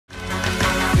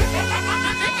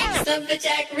the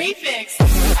Jack Refix.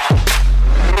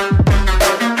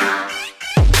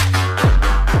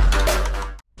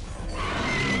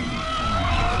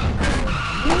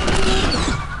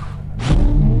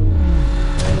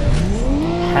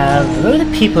 Hello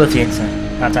the people of the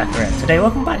internet, Attacker here. Today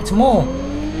welcome back to more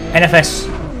NFS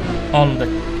on the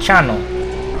channel.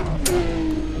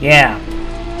 Yeah.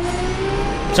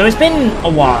 So it's been a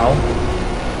while.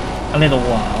 A little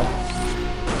while.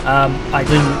 I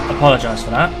do apologise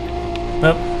for that.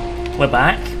 But we're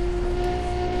back.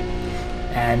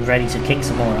 And ready to kick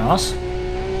some more ass.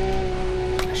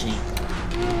 Actually.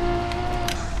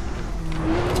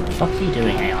 What the fuck are you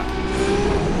doing, AI?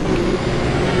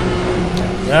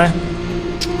 There we go.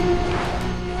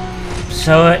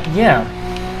 So, yeah.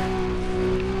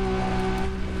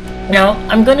 Now,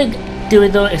 I'm going to do a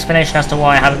little explanation as to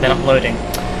why I haven't been uploading.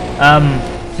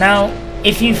 Now,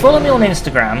 if you follow me on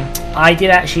Instagram, I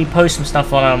did actually post some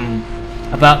stuff on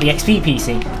about the XP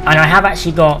PC, and I have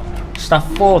actually got stuff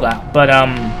for that, but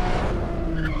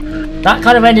that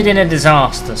kind of ended in a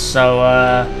disaster. So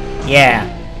yeah,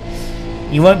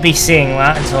 you won't be seeing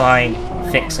that until I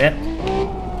fix it.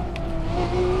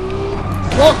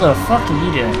 What the fuck are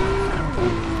you doing?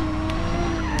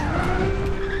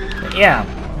 But yeah.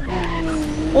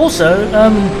 Also,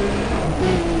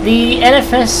 the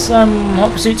NFS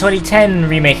Hot Pursuit 2010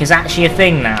 remake is actually a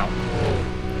thing now.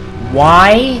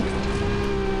 Why?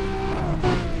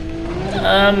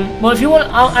 Well, if you want,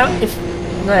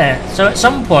 So at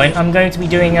some point, I'm going to be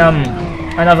doing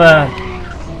another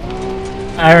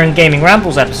Iron Gaming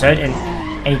Rambles episode, an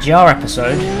AGR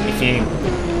episode, if you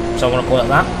so want to call it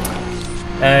that.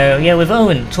 Yeah, with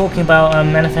Owen talking about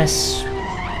NFS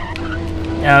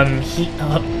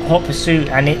Hot Pursuit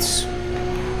and its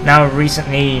now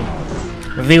recently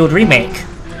revealed remake,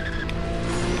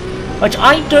 which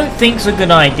I don't think is a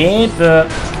good idea, but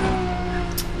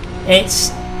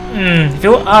it's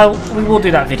we will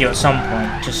do that video at some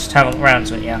point. Just haven't got around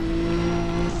to it yet.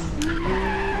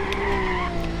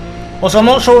 Also, I'm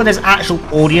not sure if there's actual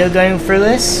audio going through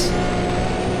this,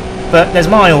 but there's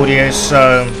my audio,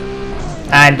 so,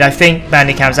 and I think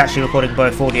Bandicam's actually recording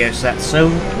both audio sets, so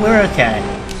we're okay.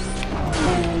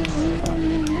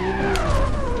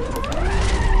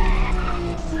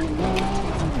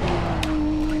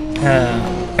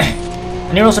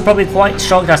 And you're also probably quite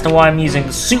shocked as to why I'm using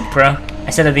the Supra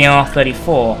instead of the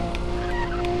R34.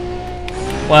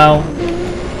 Well,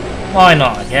 why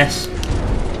not, I guess.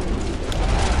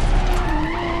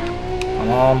 Come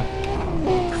on.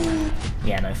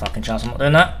 Yeah, no fucking chance I'm not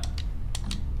doing that.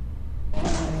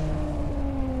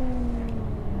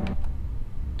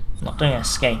 I'm not doing an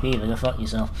escape either, go fuck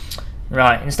yourself.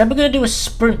 Right, instead we're going to do a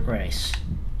sprint race.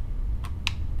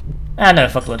 Ah, no,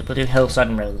 fuck it, we'll do Hillside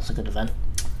and Rail, that's a good event.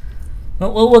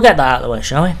 We'll get that out of the way,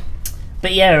 shall we?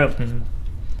 But yeah,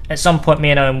 at some point me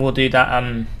and Owen will do that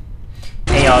ARG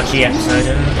episode,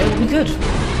 and it'll be good.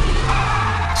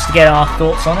 Just to get our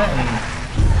thoughts on it,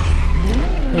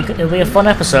 and it'll be a fun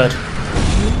episode.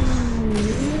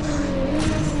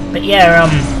 But yeah,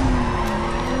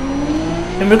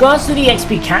 in regards to the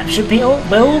XP capture build,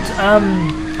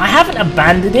 I haven't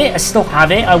abandoned it, I still have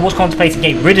it. I was contemplating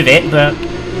getting rid of it, but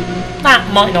that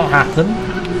might not happen.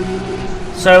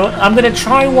 So I'm going to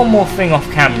try one more thing off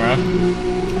camera,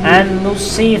 and we'll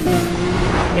see if we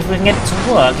can get it to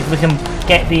work, if we can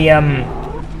get the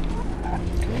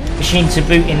machine to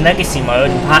boot in legacy mode,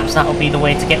 and perhaps that'll be the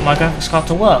way to get my graphics card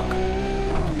to work.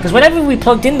 Because whenever we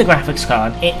plugged in the graphics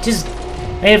card, it just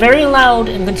made a very loud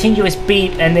and continuous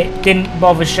beep, and it didn't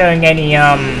bother showing any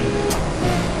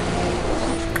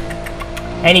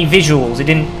visuals.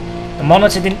 The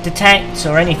monitor didn't detect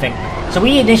or anything. So I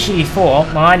initially thought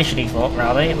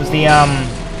it was the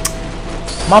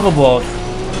motherboard.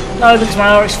 No, because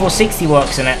my RX 460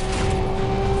 works in it.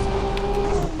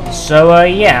 So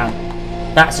yeah,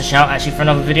 that's a shout actually for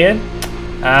another video.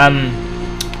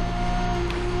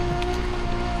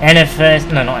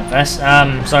 NFS, no, not NFS.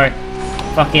 Sorry,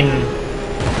 fucking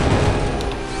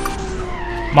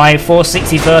my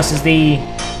 460 versus the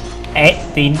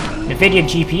Nvidia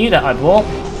GPU that I bought.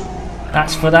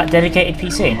 That's for that dedicated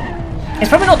PC. It's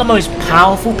probably not the most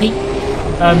powerful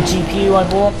GPU I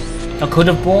bought. I could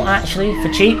have bought actually for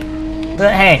cheap,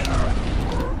 but hey,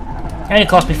 it only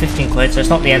cost me 15 quid, so it's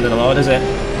not the end of the world, is it?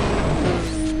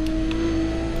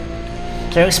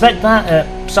 So expect that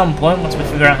at some point once we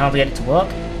figure out how to get it to work.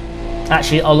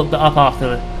 Actually, I'll look that up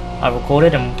after I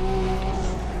recorded and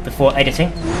before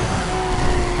editing.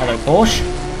 Hello, Porsche.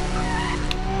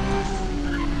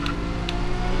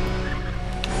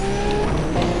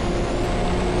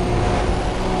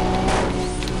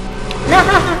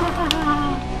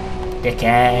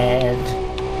 Dickhead.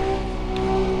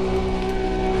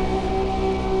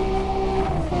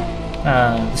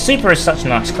 The Supra is such a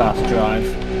nice car to drive.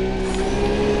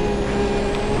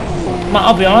 But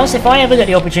I'll be honest, if I ever get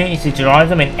the opportunity to drive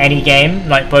them in any game,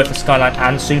 like both the Skyline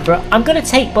and Supra, I'm gonna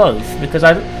take both because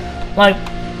I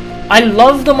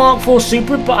love the Mark IV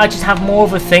Supra, but I just have more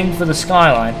of a thing for the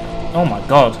Skyline. Oh my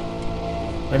god.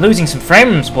 We're losing some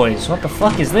frames, boys. What the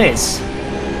fuck is this?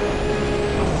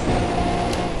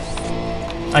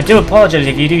 I do apologise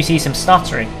if you do see some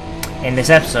stuttering in this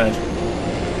episode.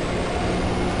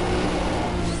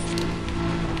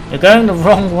 You're going the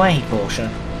wrong way, Porsche.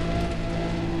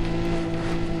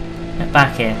 Get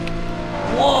back here.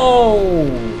 Whoa!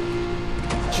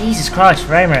 Jesus Christ,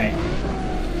 frame rate.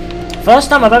 First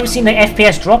time I've ever seen the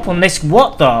FPS drop on this.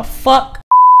 What the fuck?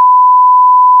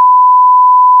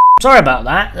 Sorry about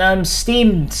that.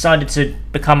 Steam decided to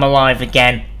become alive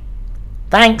again.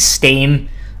 Thanks, Steam.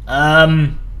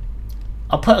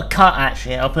 I'll put a cut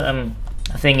actually. I'll put a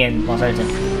thing in whilst editing.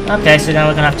 Okay, so now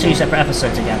we're gonna have 2 separate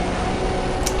episodes again.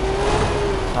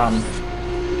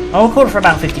 I'll record for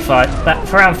about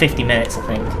for around 50 minutes, I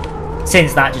think.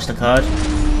 Since that just occurred.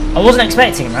 I wasn't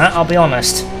expecting that, I'll be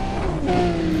honest.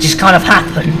 It just kind of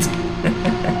happened.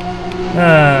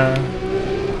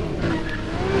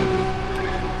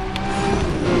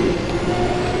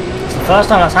 It's the first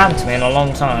time that's happened to me in a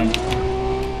long time.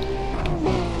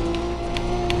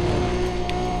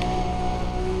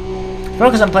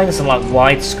 Probably because I'm playing this on like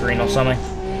widescreen or something.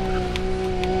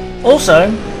 Also,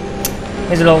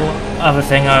 here's a little other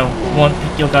thing I want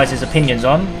your guys' opinions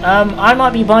on. I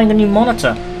might be buying a new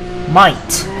monitor.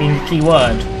 Might being the key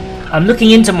word. I'm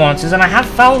looking into monitors and I have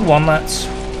found one that's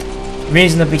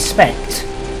reasonably spec'd.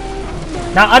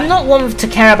 Now I'm not one to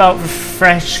care about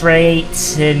refresh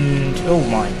rates and oh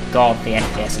my god, the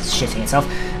FPS is shitting itself.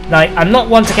 Like I'm not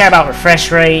one to care about refresh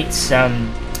rates.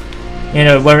 You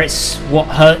know, where it's what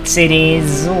hertz it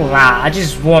is, all that. I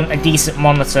just want a decent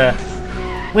monitor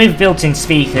with built-in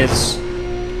speakers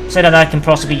so that I can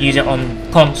possibly use it on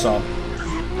console.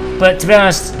 But to be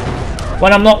honest,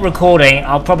 when I'm not recording,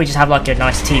 I'll probably just have like a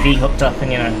nice TV hooked up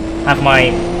and, you know, have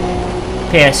my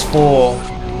PS4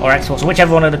 or Xbox, or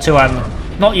whichever one of the two I'm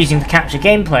not using the capture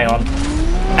gameplay on,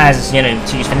 as, you know,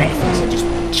 to use for Netflix and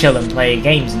just chill and play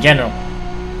games in general.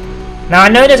 Now I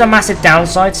know there's a massive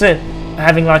downside to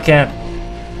having like a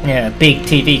big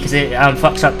TV because it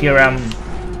fucks up your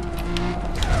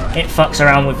it fucks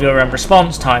around with your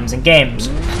response times in games.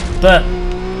 But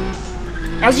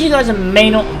as you guys may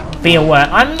not be aware,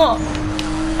 I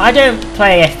don't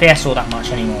play FPS all that much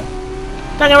anymore.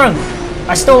 Don't get me wrong,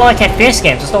 I still like FPS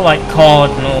games. I still like COD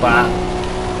and all that.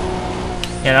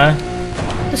 You know,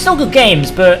 they're still good games,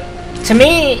 but to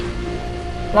me,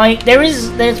 like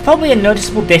there's probably a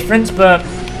noticeable difference, but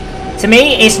to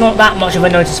me, it's not that much of a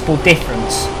noticeable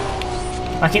difference.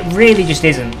 Like, it really just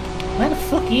isn't. Where the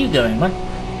fuck are you going, man?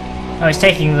 Oh, he's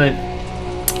taking the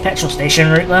petrol station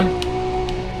route, then.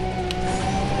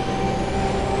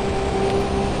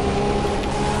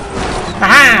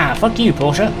 Aha! Fuck you,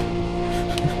 Porsche.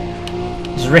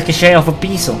 Just ricochet off a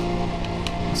beacie.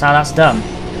 That's how that's done.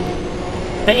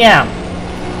 But yeah.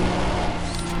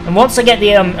 And once I get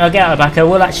the, I'll get it back, I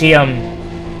will actually,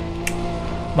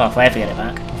 well, if I ever get it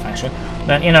back.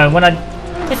 But you know,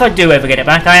 if I do ever get it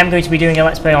back, I am going to be doing a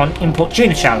Let's Play on Import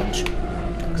Tuner Challenge.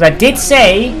 Because I did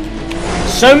say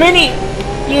so many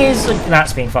years.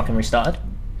 That's being fucking restarted.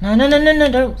 No,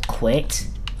 don't quit.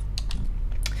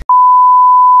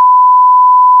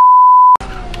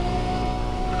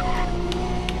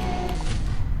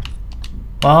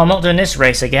 Well, I'm not doing this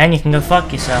race again. You can go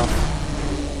fuck yourself.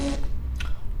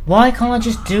 Why can't I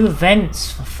just do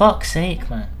events? For fuck's sake,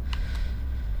 man.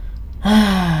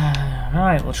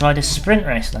 Right, we'll try this sprint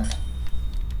race then.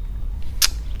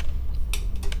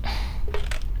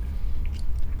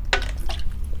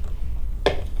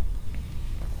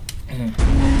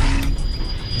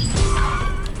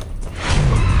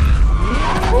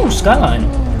 Ooh, Skyline.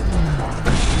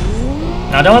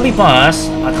 Now I don't want to be biased,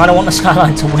 I kind of want the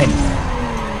Skyline to win.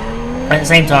 At the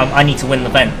same time, I need to win the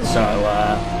event, so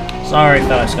sorry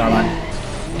fellow Skyline.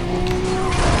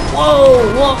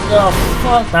 Whoa, what the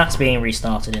fuck? That's being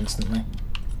restarted instantly.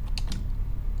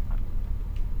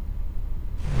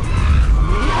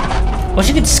 Wish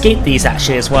you could skip these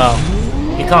actually as well.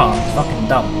 You can't, it's fucking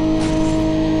dumb.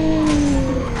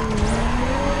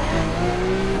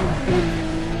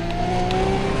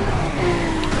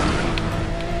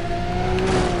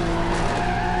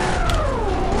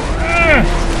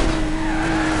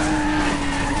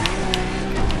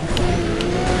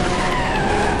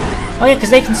 Oh yeah,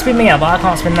 because they can spin me out, but I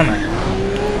can't spin them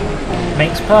out.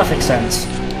 Makes perfect sense.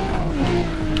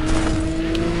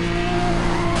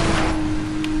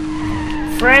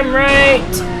 Frame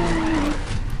rate!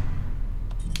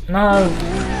 No.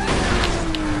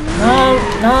 No,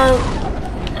 no.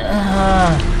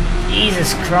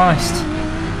 Jesus Christ.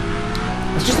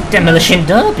 It's just a demolition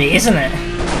derby, isn't it?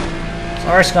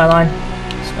 Sorry, Skyline.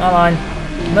 Skyline.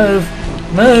 Move.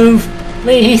 Move.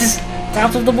 Please. It's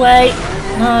out of the way.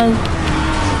 No.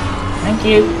 Thank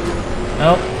you.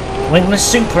 Oh. Wingless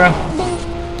Supra.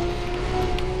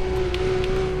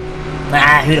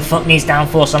 Nah, who the fuck needs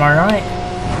downforce, am I right?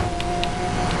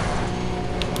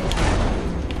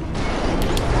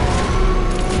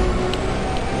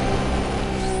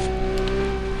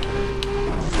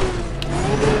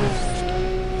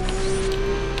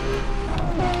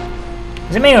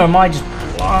 Is it me or am I just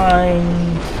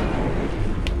blind?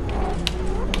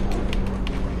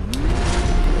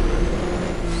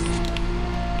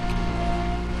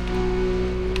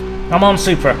 Come on,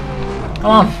 Supra. Come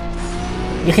on.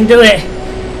 You can do it.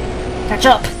 Catch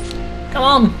up. Come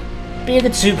on. Be a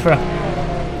good Supra.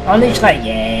 Unleash that.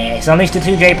 Yes. Unleash the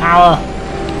 2J power.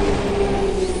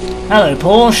 Hello,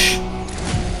 Porsche.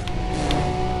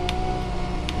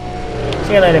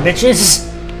 See you later, bitches.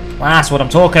 Well, that's what I'm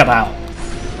talking about.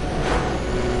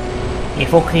 You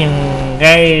fucking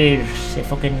engage. You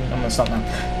fucking. I'm gonna stop now.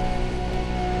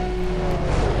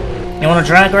 You want a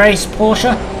drag race,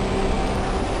 Porsche?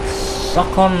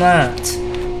 Suck on that.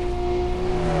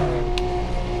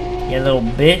 You little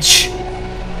bitch.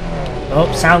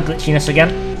 Oh, sound glitchiness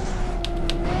again.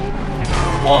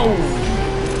 Whoa!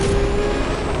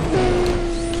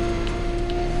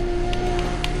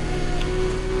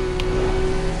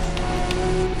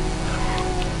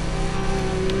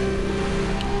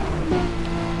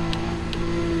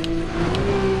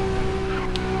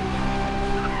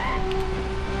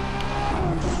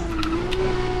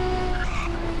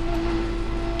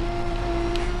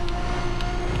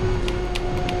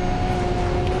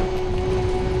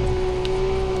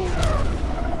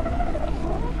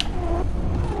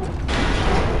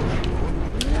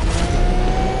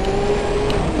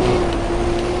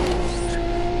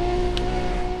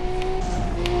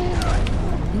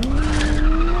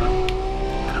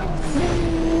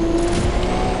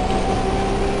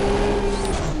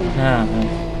 Ah, no.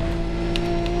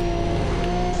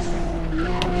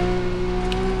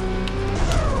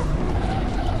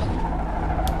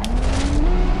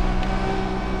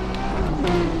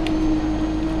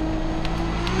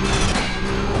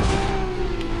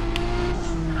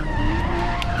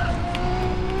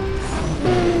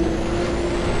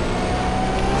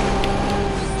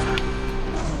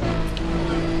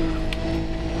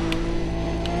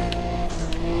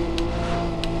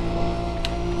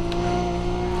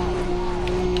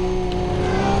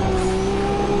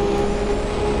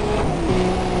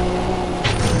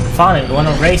 Finally, we want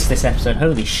to race this episode.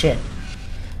 Holy shit.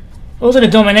 Wasn't a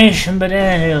domination, but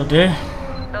it'll do.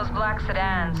 Those black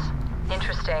sedans.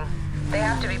 Interesting. They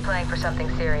have to be playing for something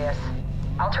serious.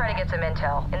 I'll try to get some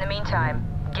intel. In the meantime,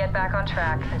 get back on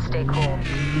track and stay cool.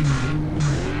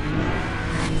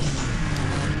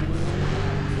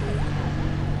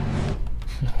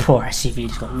 Poor SUV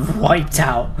just got wiped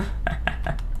out.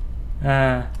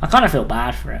 I kind of feel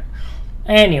bad for it.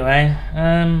 Anyway,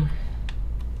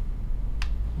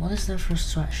 what is there for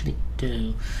us to actually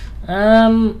do?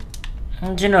 Do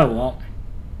you know what?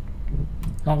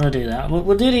 Not gonna do that.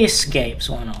 We'll do the escapes,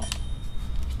 why not?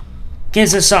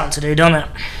 Gives us something to do, doesn't it?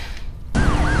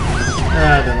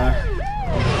 I don't know.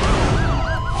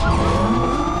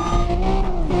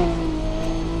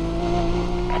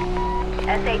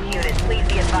 SH units, please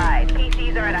be advised.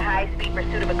 PCs are in a high-speed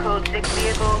pursuit of a Code 6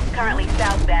 vehicle, currently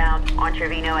southbound on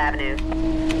Trevino Avenue.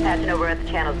 Passing over at the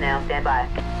channels now. Stand by.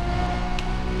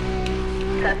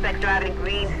 Suspects driving a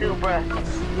green Supra.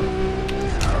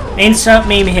 Insert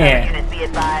meme here. Units, be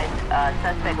advised.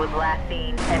 Suspect was last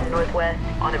seen heading northwest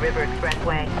on the River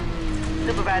Expressway.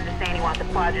 Supervisor saying he wants a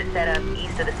quadrant set up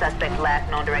east of the suspect's last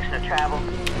known direction of travel.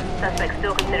 Suspect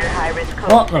still considered high-risk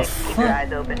Code 6. Keep your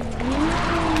eyes open.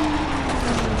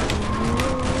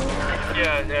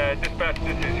 Yeah, dispatch,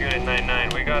 this is Unit 99.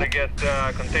 We gotta get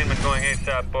containment going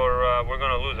ASAP or we're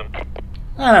gonna lose them.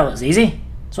 Oh, that was easy.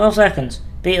 12 seconds.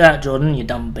 Beat that, Jordan, you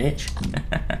dumb bitch.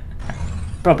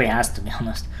 Probably has, to be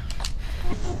honest.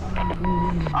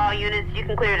 All units, you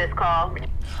can clear this call.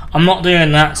 I'm not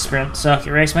doing that sprint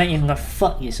circuit race, mate. You can go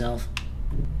fuck yourself.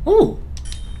 Ooh.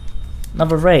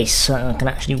 Another race so I can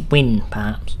actually win,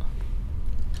 perhaps.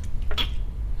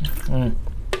 I don't know.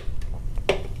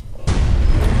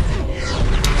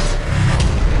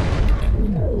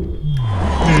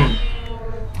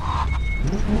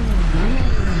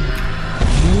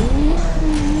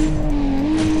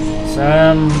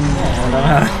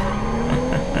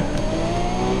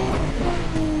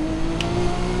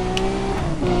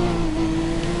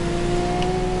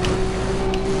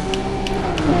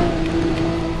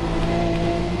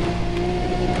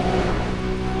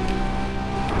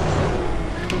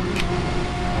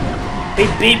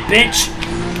 Beep beep, bitch!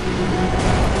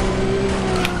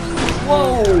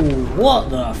 Whoa!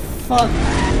 What the fuck?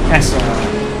 SLR.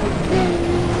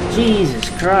 Jesus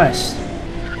Christ.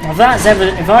 Well,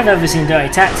 if I've ever seen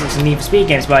dirty tactics in Need for Speed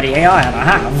games by the AI, and I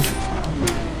have.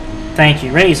 Thank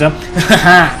you, Razor.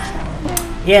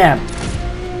 Yeah.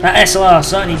 That SLR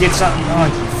certainly did something. Oh,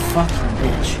 you fucking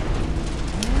bitch.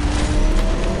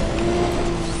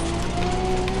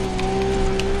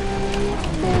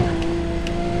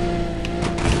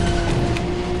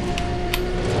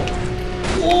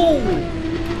 Whoa!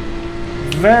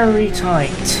 Very tight.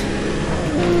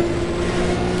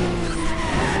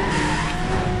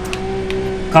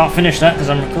 Can't finish that because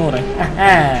I'm recording.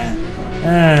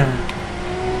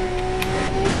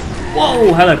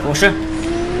 Whoa! Hello, Porsche.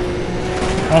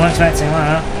 Wasn't expecting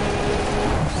that.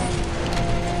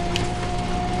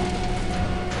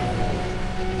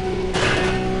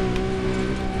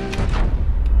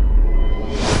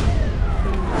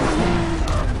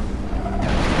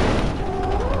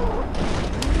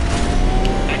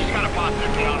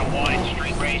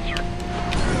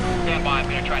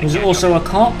 Was it also a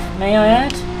cop, may I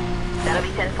add? That'll be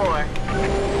 10-4.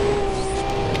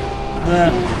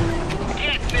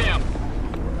 Get them!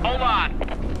 Hold on!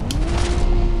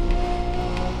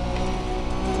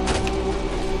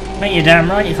 Mate, you're damn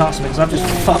right you can't submit because I've just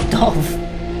fucked off.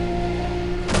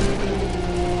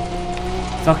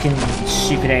 Fucking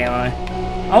stupid AI.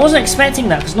 I wasn't expecting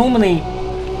that because normally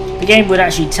the game would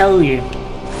actually tell you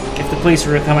if the police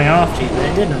were coming after you, but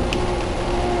it didn't.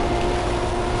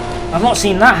 I've not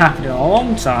seen that happen in a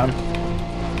long time.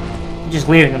 I'm just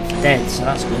leaving them for dead, so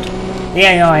that's good. The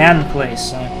AI and the police,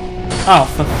 so... Oh,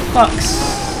 for fuck's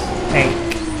sake.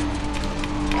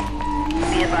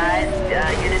 Be advised,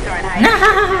 units are in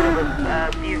high with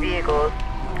a few vehicles.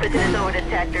 Put this over to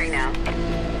Tech 3 now.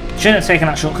 Shouldn't have taken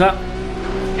that shortcut.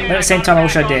 But at the same time, I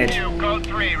wish I did. Code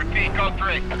 3, repeat, code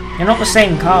 3. You're not the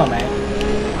same car, mate.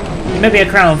 You may be a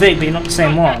Crown Vic, but you're not the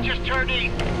same one. Just turned east.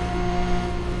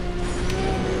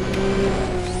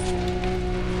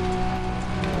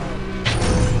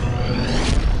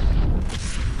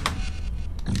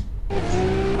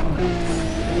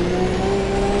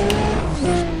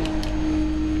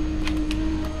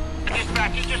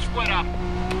 Dispatch, just split up.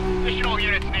 Additional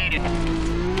units needed.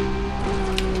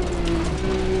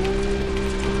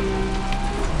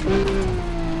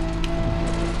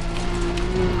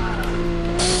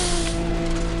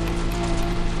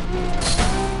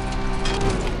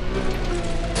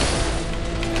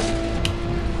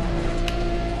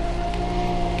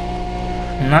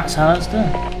 And that's how it's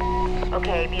done.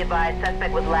 Okay, be advised,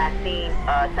 suspect was last seen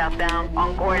southbound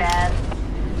on Gord Ave.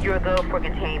 You're a go for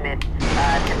containment.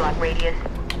 10 block radius.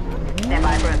 Stand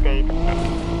by for updates.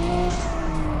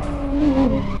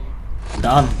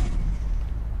 Done.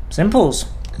 Simples.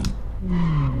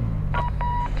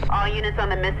 All units on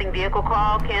the missing vehicle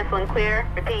call, cancel and clear.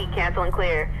 Repeat, cancel and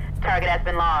clear. Target has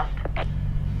been lost.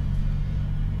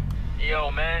 Yo,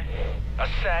 man. A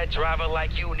sad driver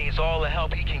like you needs all the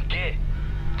help he can get.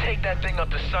 Take that thing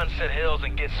up to Sunset Hills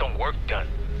and get some work done.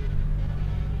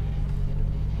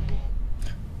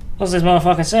 What's this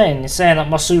motherfucker saying? He's saying that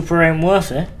my super ain't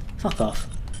worth it? Fuck off.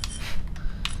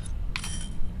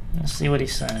 Let's see what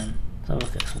he's saying. Let's have a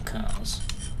look at some cars.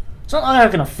 It's not like I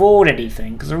can afford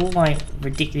anything, because they're all like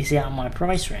ridiculously out of my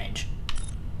price range.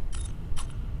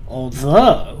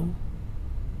 Although...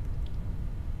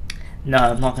 No,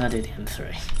 I'm not going to do the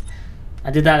M3.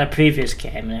 I did that in a previous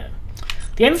game. And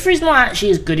the M3 is not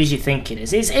actually as good as you think it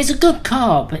is. It's a good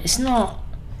car, but it's not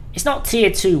tier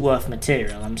 2 worth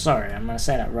material. I'm sorry, I'm going to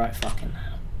say that right fucking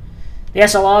now. The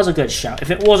SLR's a good shot.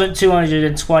 If it wasn't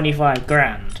 225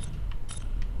 grand.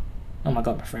 Oh my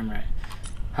god, my frame rate.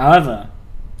 However,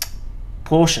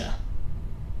 Porsche.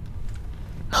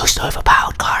 Most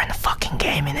overpowered car in the fucking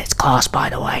game in its class, by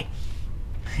the way.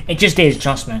 It just is,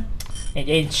 trust me.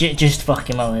 It just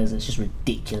fucking well is. It's just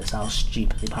ridiculous how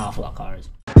stupidly powerful that car is.